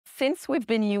Since we've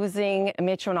been using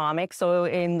Metronomics, so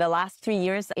in the last 3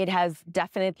 years, it has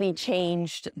definitely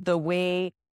changed the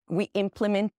way we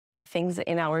implement things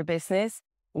in our business.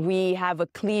 We have a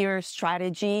clear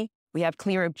strategy. We have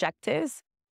clear objectives.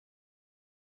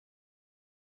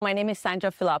 My name is Sandra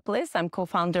Filopoulos. I'm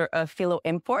co-founder of Filo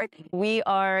Import. We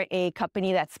are a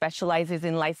company that specializes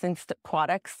in licensed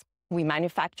products. We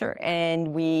manufacture and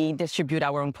we distribute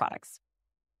our own products.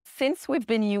 Since we've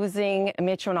been using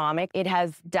Metronomics, it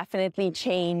has definitely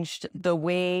changed the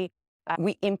way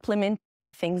we implement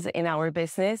things in our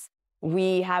business.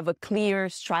 We have a clear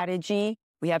strategy.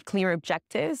 We have clear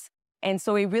objectives. And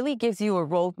so it really gives you a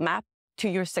roadmap to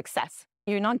your success.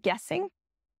 You're not guessing.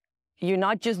 You're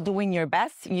not just doing your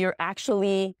best. You're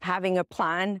actually having a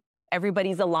plan.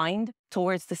 Everybody's aligned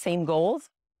towards the same goals.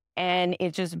 And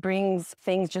it just brings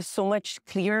things just so much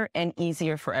clearer and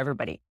easier for everybody.